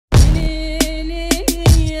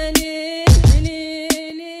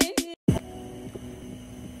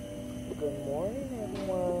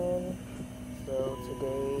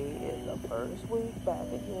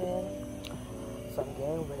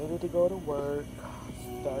to go to work,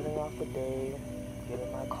 starting off the day,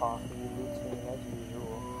 getting my coffee routine as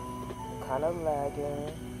usual. I'm kind of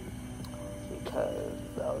lagging because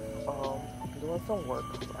I was doing some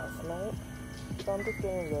work last night. So I'm just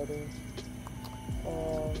getting ready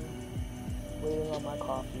and waiting on my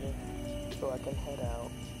coffee so I can head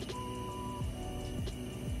out.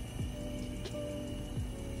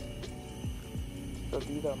 So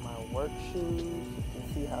these are my work shoes. You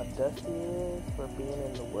can see how dusty it is for being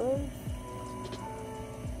in the woods.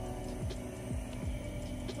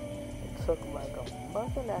 It took like a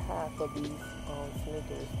month and a half of these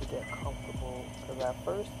sneakers to get comfortable because at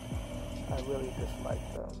first I really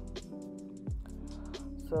disliked them.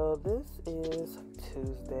 So this is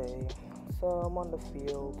Tuesday. So I'm on the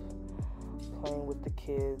field playing with the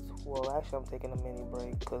kids. Well, actually I'm taking a mini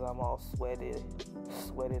break because I'm all sweated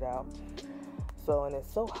out. So, and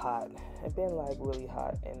it's so hot. It's been like really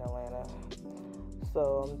hot in Atlanta.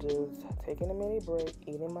 So I'm just taking a mini break,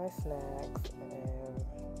 eating my snacks, and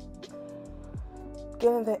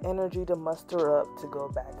getting the energy to muster up to go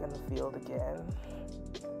back in the field again.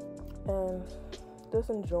 And just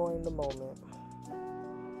enjoying the moment.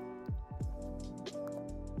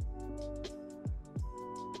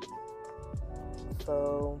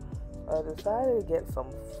 So I decided to get some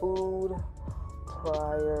food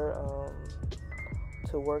prior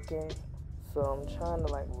to working, so I'm trying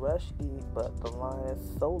to like rush eat, but the line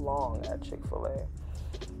is so long at Chick-fil-A.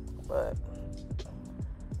 But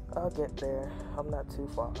I'll get there. I'm not too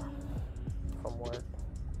far from work.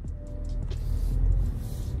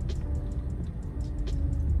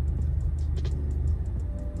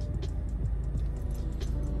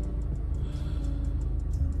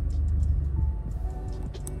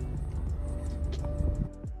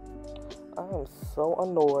 I am so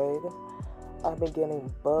annoyed. I've been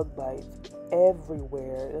getting bug bites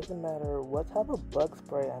everywhere. It doesn't matter what type of bug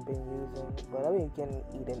spray I've been using, but I've been getting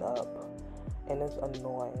eaten up. And it's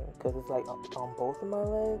annoying because it's like on both of my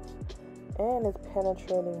legs and it's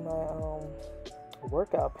penetrating my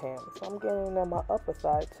workout pants. So I'm getting it on my upper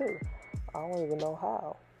side too. I don't even know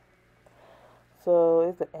how. So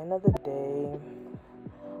it's the end of the day.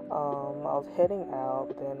 I was heading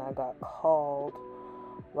out, then I got called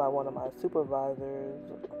by one of my supervisors.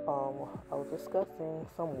 I was discussing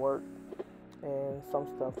some work and some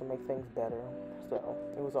stuff to make things better. So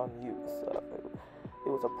it was on mute, so it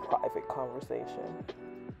was a private conversation.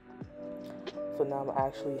 So now I'm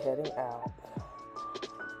actually heading out.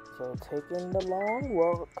 So taking the long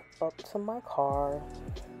walk up to my car.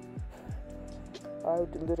 I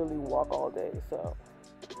literally walk all day, so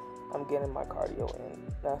I'm getting my cardio in.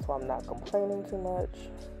 That's why I'm not complaining too much,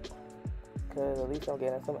 because at least I'm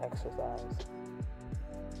getting some exercise.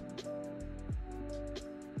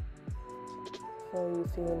 So you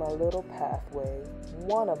see my little pathway,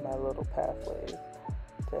 one of my little pathways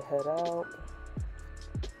to head out.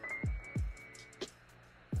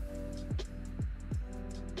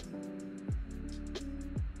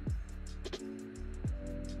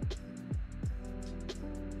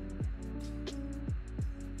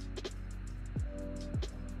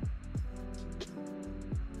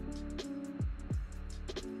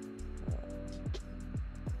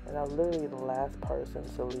 And I'm literally the last person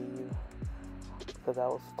to leave because I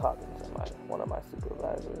was talking to one of my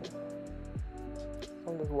supervisors.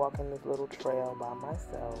 I'm just walking this little trail by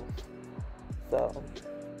myself. So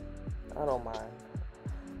I don't mind.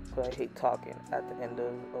 But I hate talking at the end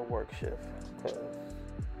of a work shift because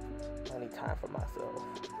I need time for myself.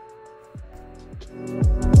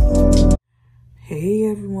 Hey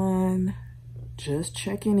everyone, just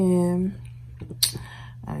checking in.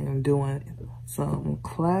 I am doing some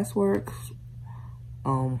classwork,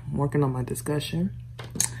 working on my discussion,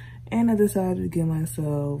 and I decided to give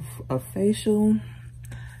myself a facial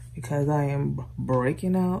because I am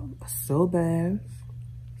breaking out so bad.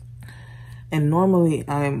 And normally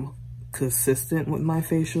I'm consistent with my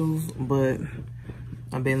facials, but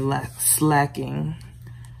I've been slacking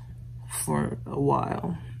for a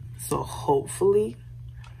while. So hopefully,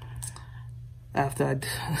 after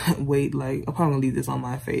I wait, like, I'll probably leave this on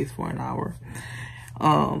my face for an hour.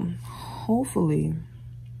 Hopefully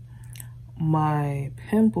my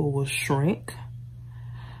pimple will shrink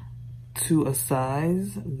to a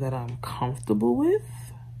size that I'm comfortable with,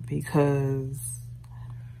 because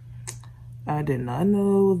I did not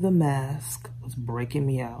know the mask was breaking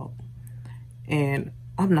me out. And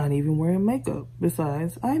I'm not even wearing makeup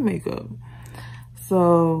besides eye makeup.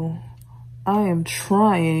 So I am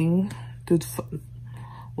trying to,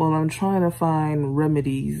 I'm trying to find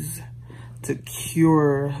remedies to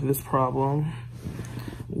cure this problem,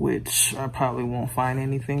 which I probably won't find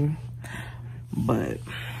anything, but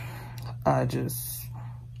I just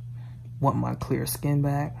want my clear skin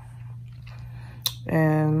back.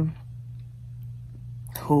 And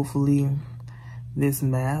hopefully this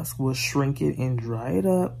mask will shrink it and dry it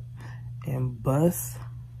up and bust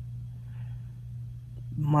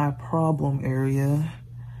my problem area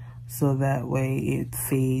so that way it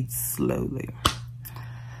fades slowly.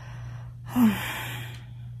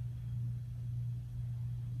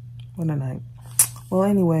 What a night. Well,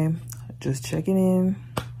 anyway, just checking in.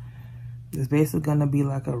 It's basically gonna be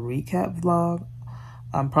like a recap vlog.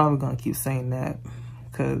 I'm probably gonna keep saying that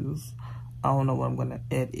because I don't know what I'm gonna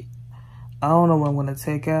edit. I don't know what I'm gonna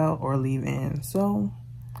take out or leave in. So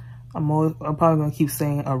I'm probably gonna keep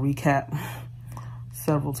saying a recap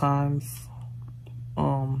several times,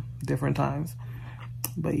 different times.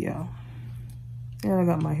 But yeah. And I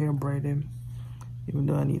got my hair braided, even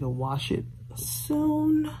though I need to wash it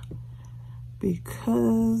soon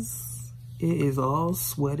because it is all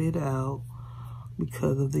sweated out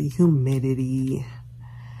because of the humidity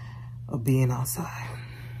of being outside.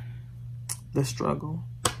 The struggle.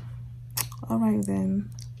 All right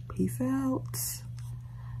then, peace out.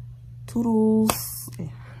 Toodles.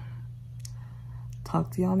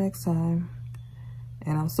 Talk to y'all next time.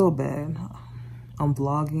 And I'm so bad. I'm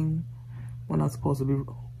vlogging when I'm supposed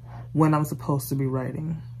to be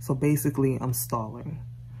writing. So basically I'm stalling.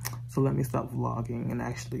 So let me stop vlogging and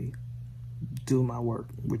actually do my work,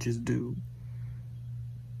 which is due.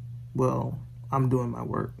 Well, I'm doing my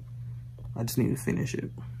work. I just need to finish it,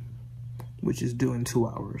 which is due in 2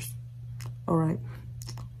 hours. All right.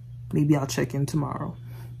 Maybe I'll check in tomorrow.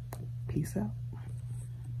 Peace out.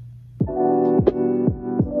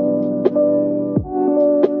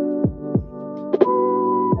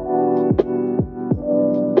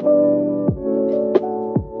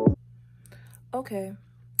 Okay,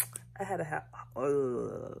 I had a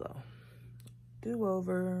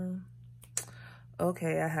do-over.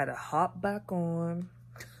 Okay, I had to hop back on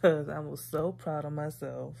because I was so proud of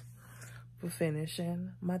myself for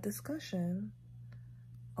finishing my discussion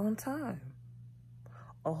on time.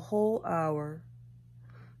 A whole hour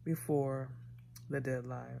before the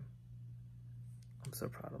deadline. I'm so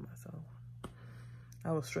proud of myself.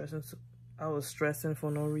 I was stressing for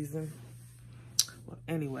no reason. Well,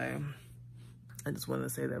 anyway, I just wanted to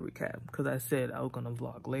say that recap because I said I was gonna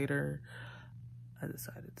vlog later. I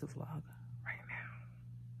decided to vlog right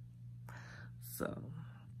now. So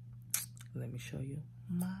let me show you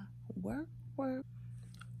my work. You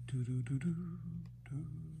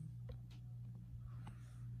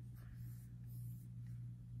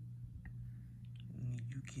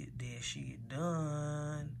get that shit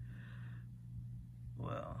done.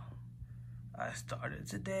 Well, I started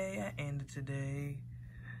today, I ended today,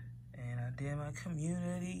 and I did my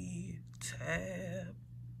community tab.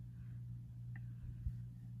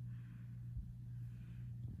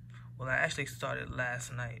 Well, I actually started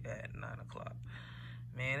last night at 9 o'clock.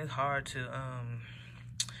 Man, it's hard to,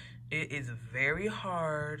 it is very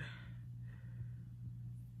hard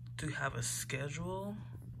to have a schedule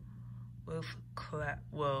with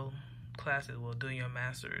classes, doing your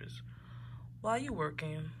master's while you're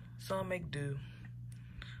working. So I make do,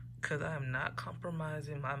 because I am not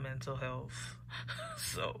compromising my mental health.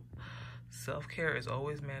 So self-care is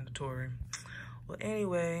always mandatory. Well,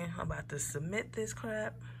 anyway, I'm about to submit this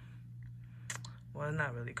crap. Well,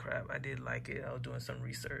 not really crap. I did like it. I was doing some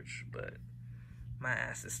research, but my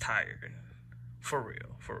ass is tired. For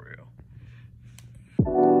real, for real.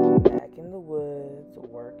 Back in the woods,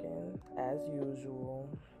 working as usual.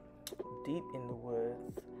 Deep in the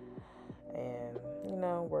woods. And, you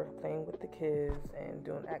know, playing with the kids and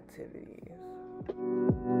doing activities.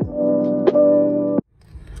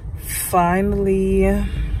 Finally,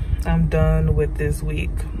 I'm done with this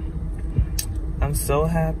week. I'm so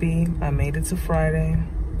happy I made it to Friday.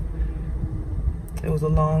 It was a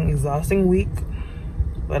long, exhausting week,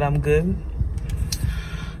 but I'm good.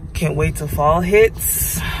 Can't wait till fall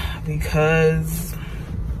hits because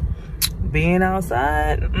being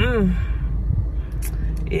outside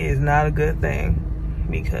is not a good thing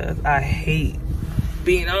because I hate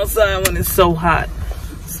being outside when it's so hot,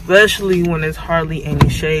 especially when there's hardly any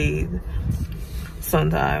shade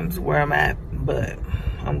sometimes where I'm at. But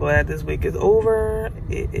I'm glad this week is over.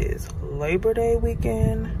 It is Labor Day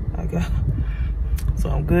weekend. So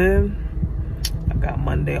I'm good. I got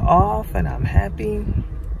Monday off and I'm happy.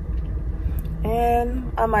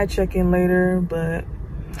 And I might check in later, but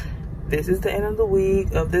this is the end of the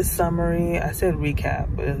week of this summary. I said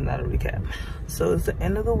recap, but it's not a recap. So it's the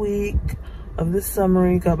end of the week of this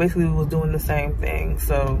summary because I basically was doing the same thing.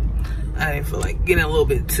 So I didn't feel like getting a little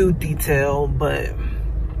bit too detailed, but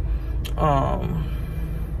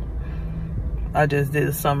I just did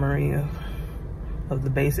a summary of the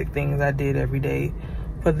basic things I did every day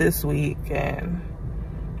for this week, and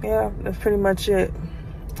yeah, that's pretty much it.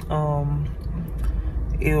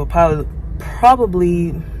 It will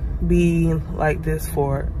probably be like this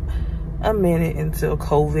for a minute until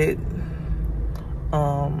COVID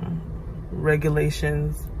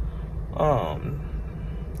regulations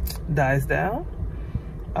dies down.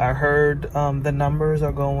 I heard the numbers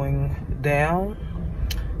are going down,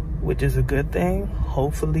 which is a good thing.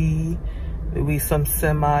 Hopefully there'll be some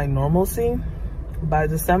semi-normalcy by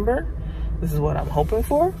December. This is what I'm hoping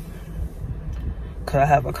for, because I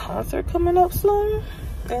have a concert coming up soon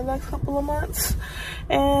in the next couple of months,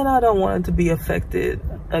 and I don't want it to be affected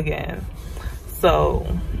again. So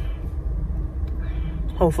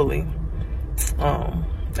hopefully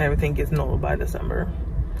everything gets normal by December,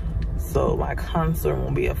 so my concert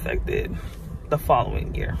won't be affected the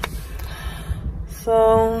following year.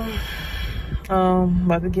 So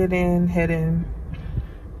about to get in, head in,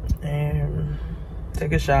 and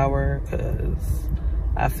take a shower, because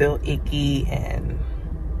I feel icky and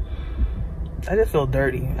I just feel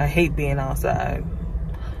dirty. I hate being outside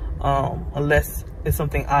unless it's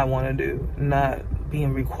something I want to do, not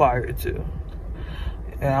being required to.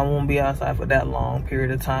 And I won't be outside for that long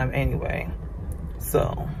period of time anyway.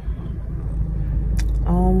 So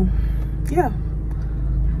yeah,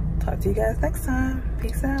 talk to you guys next time.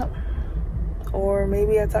 Peace out. Or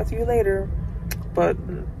maybe I'll talk to you later, but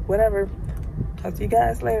whatever. Talk to you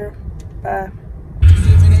guys later. Bye.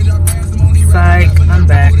 Psych, I'm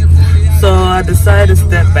back. So I decided to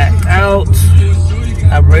step back out.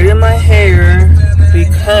 I braided my hair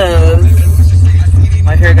because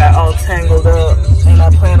my hair got all tangled up, and I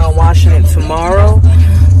plan on washing it tomorrow,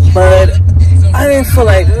 but I didn't feel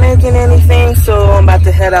like making anything, so I'm about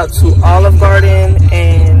to head out to Olive Garden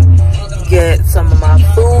and get some of my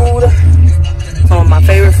food, some of my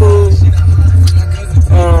favorite food,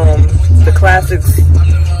 the classics.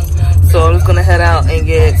 So I'm just gonna head out and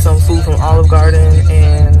get some food from Olive Garden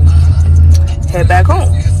and head back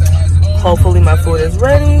home. Hopefully my food is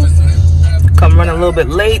ready. I'm running a little bit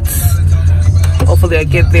late. Hopefully I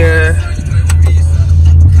get there.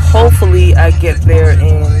 Hopefully I get there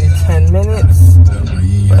in 10 minutes.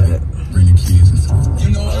 But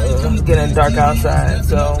it's getting dark outside,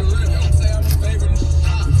 so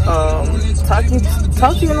talk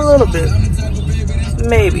to you in a little bit.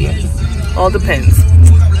 Maybe. All depends.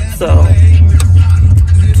 So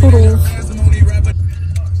toodles.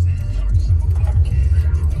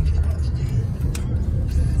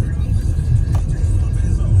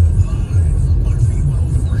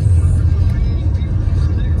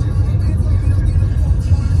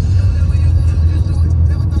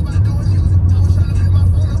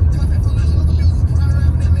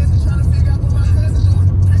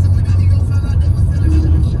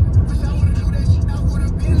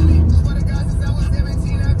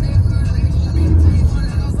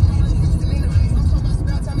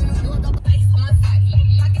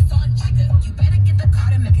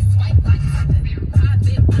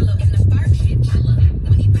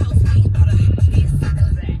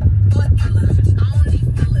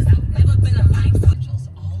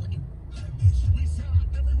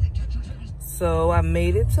 So I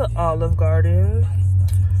made it to Olive Garden.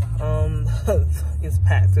 It's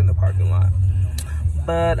packed in the parking lot.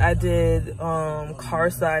 But I did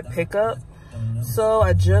carside pickup. So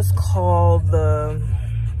I just called the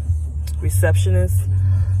receptionist.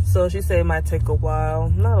 So she said it might take a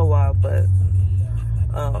while. Not a while, but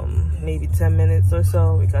maybe 10 minutes or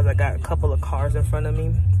so, because I got a couple of cars in front of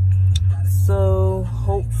me. So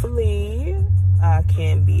hopefully I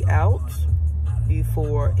can be out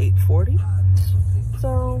before 8:40.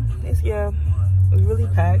 So it's really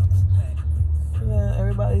packed. Yeah,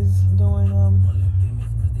 everybody's doing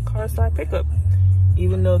carside pickup,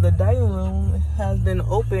 even though the dining room has been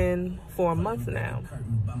open for a month now.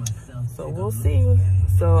 So we'll see.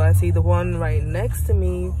 So I see the one right next to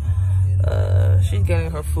me. She's getting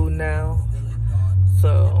her food now.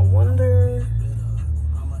 So I wonder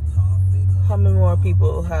how many more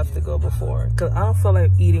people have to go before, because I don't feel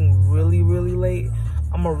like eating really late.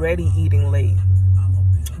 I'm already eating late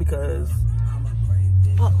because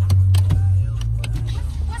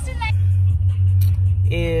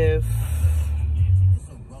if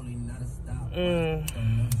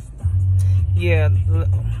yeah,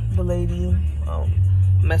 the lady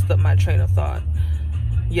messed up my train of thought.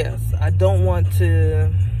 Yes, I don't want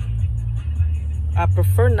to, I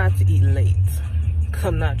prefer not to eat late.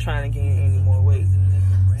 I'm not trying to gain any more weight.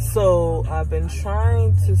 So I've been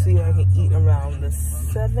trying to see if I can eat around the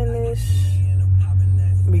 7-ish,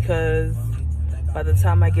 because by the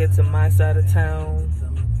time I get to my side of town,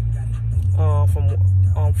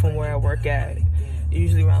 from where I work at,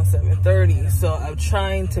 usually around 7:30. So I'm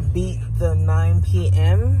trying to beat the 9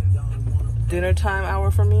 p.m. dinner time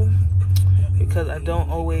hour for me, because I don't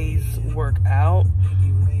always work out.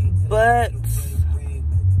 But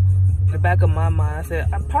in the back of my mind, I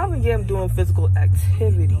said I probably am doing physical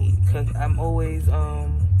activity, because I'm always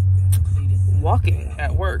walking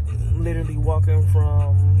at work, literally walking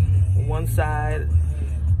from one side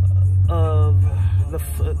of the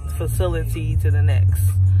facility to the next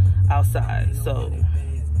outside. So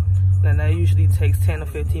then that usually takes 10 to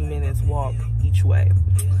 15 minutes walk each way.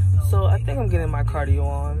 So I think I'm getting my cardio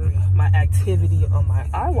on. My activity on my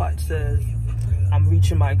iWatch says I'm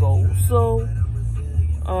reaching my goals. So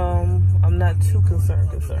I'm not too concerned,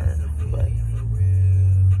 but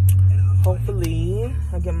hopefully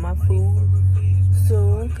I get my food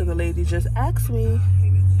soon, because the lady just asked me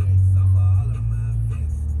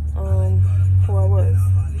who I was.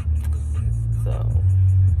 So,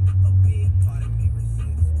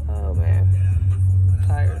 oh man, I'm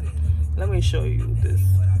tired. Let me show you this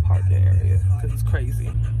parking area, because it's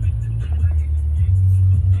crazy.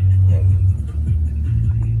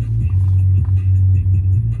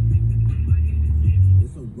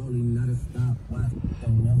 It's a rolling, not a stop. Watch,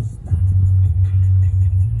 don't never stop.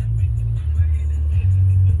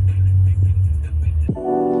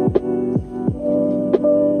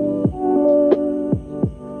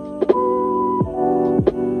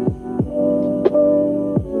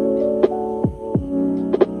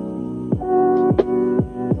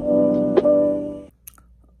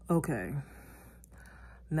 Okay,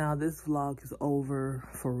 now this vlog is over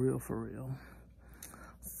for real.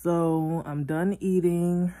 So I'm done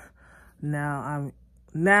eating. Now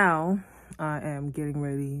I am getting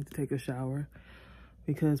ready to take a shower,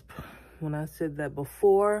 because when I said that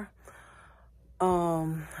before,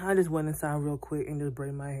 I just went inside real quick and just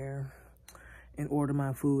braided my hair and ordered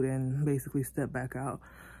my food and basically stepped back out.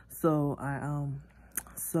 So I'm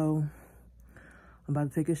about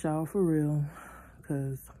to take a shower for real,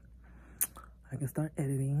 because I can start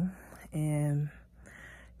editing, and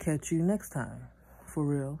catch you next time, for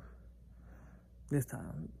real. This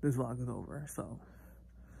time, this vlog is over, so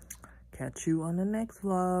catch you on the next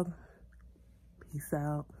vlog. Peace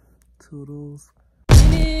out. Toodles.